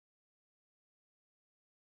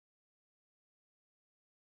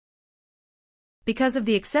Because of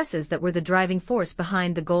the excesses that were the driving force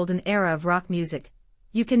behind the golden era of rock music,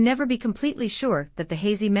 you can never be completely sure that the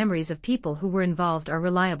hazy memories of people who were involved are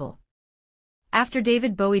reliable. After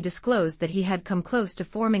David Bowie disclosed that he had come close to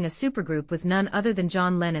forming a supergroup with none other than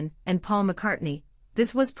John Lennon and Paul McCartney,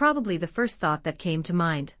 this was probably the first thought that came to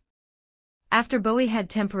mind. After Bowie had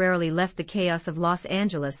temporarily left the chaos of Los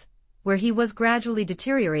Angeles, where he was gradually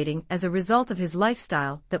deteriorating as a result of his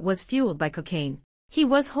lifestyle that was fueled by cocaine, he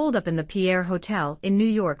was holed up in the Pierre Hotel in New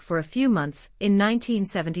York for a few months in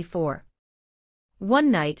 1974.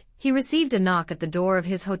 One night, he received a knock at the door of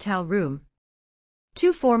his hotel room.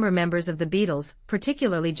 Two former members of the Beatles,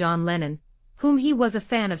 particularly John Lennon, whom he was a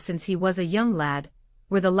fan of since he was a young lad,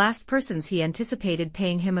 were the last persons he anticipated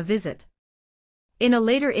paying him a visit. In a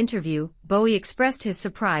later interview, Bowie expressed his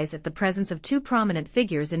surprise at the presence of two prominent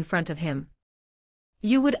figures in front of him.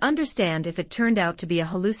 You would understand if it turned out to be a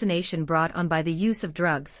hallucination brought on by the use of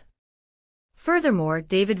drugs. Furthermore,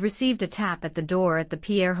 David received a tap at the door at the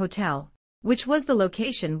Pierre Hotel, which was the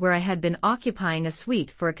location where I had been occupying a suite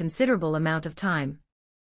for a considerable amount of time.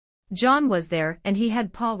 John was there and he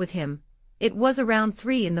had Paul with him. It was around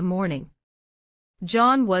 3 in the morning.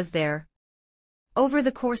 John was there. Over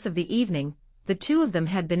the course of the evening, the two of them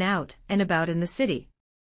had been out and about in the city.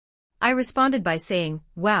 I responded by saying,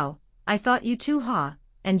 "Wow, I thought you two ha,"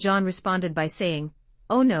 and John responded by saying,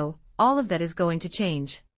 "Oh no, all of that is going to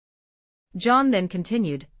change." John then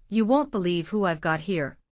continued, "You won't believe who I've got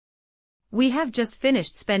here. We have just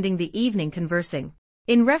finished spending the evening conversing,"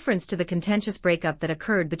 in reference to the contentious breakup that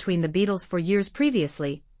occurred between the Beatles 4 years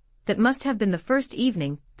previously. That must have been the first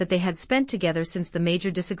evening that they had spent together since the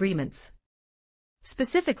major disagreements.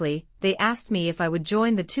 Specifically, they asked me if I would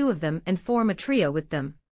join the two of them and form a trio with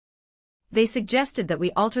them. They suggested that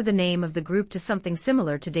we alter the name of the group to something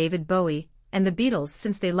similar to David Bowie and the Beatles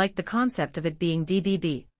since they liked the concept of it being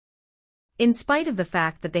DBB. In spite of the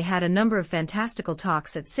fact that they had a number of fantastical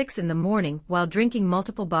talks at 6 in the morning while drinking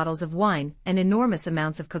multiple bottles of wine and enormous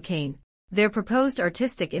amounts of cocaine, their proposed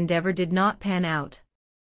artistic endeavor did not pan out.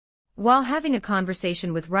 While having a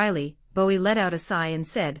conversation with Riley, Bowie let out a sigh and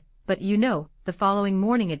said, "But you know, the following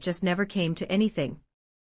morning it just never came to anything."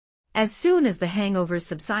 As soon as the hangovers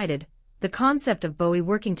subsided, the concept of Bowie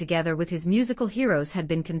working together with his musical heroes had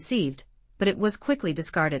been conceived, but it was quickly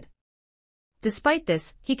discarded. Despite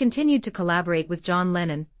this, he continued to collaborate with John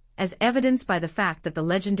Lennon, as evidenced by the fact that the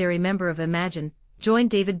legendary member of Imagine joined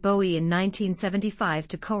David Bowie in 1975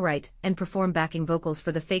 to co-write and perform backing vocals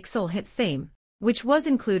for the fake soul hit Fame, which was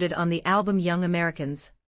included on the album Young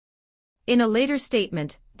Americans. In a later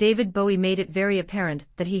statement, David Bowie made it very apparent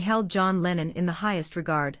that he held John Lennon in the highest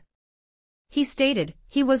regard. He stated,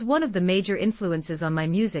 "He was one of the major influences on my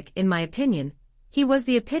music in my opinion. He was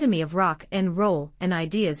the epitome of rock and roll and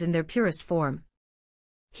ideas in their purest form.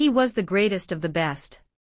 He was the greatest of the best."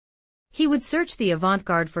 He would search the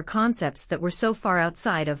avant-garde for concepts that were so far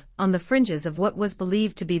outside of, on the fringes of what was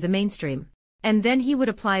believed to be the mainstream, and then he would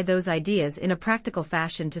apply those ideas in a practical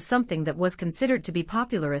fashion to something that was considered to be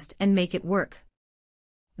popularist and make it work.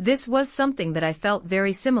 This was something that I felt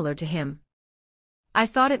very similar to him. I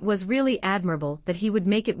thought it was really admirable that he would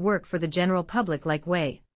make it work for the general public like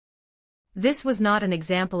way. This was not an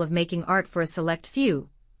example of making art for a select few,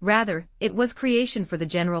 rather, it was creation for the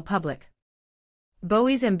general public.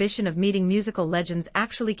 Bowie's ambition of meeting musical legends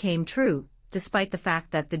actually came true, despite the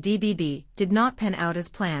fact that the DBB did not pan out as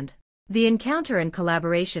planned. The encounter and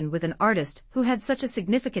collaboration with an artist who had such a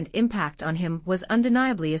significant impact on him was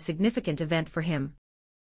undeniably a significant event for him.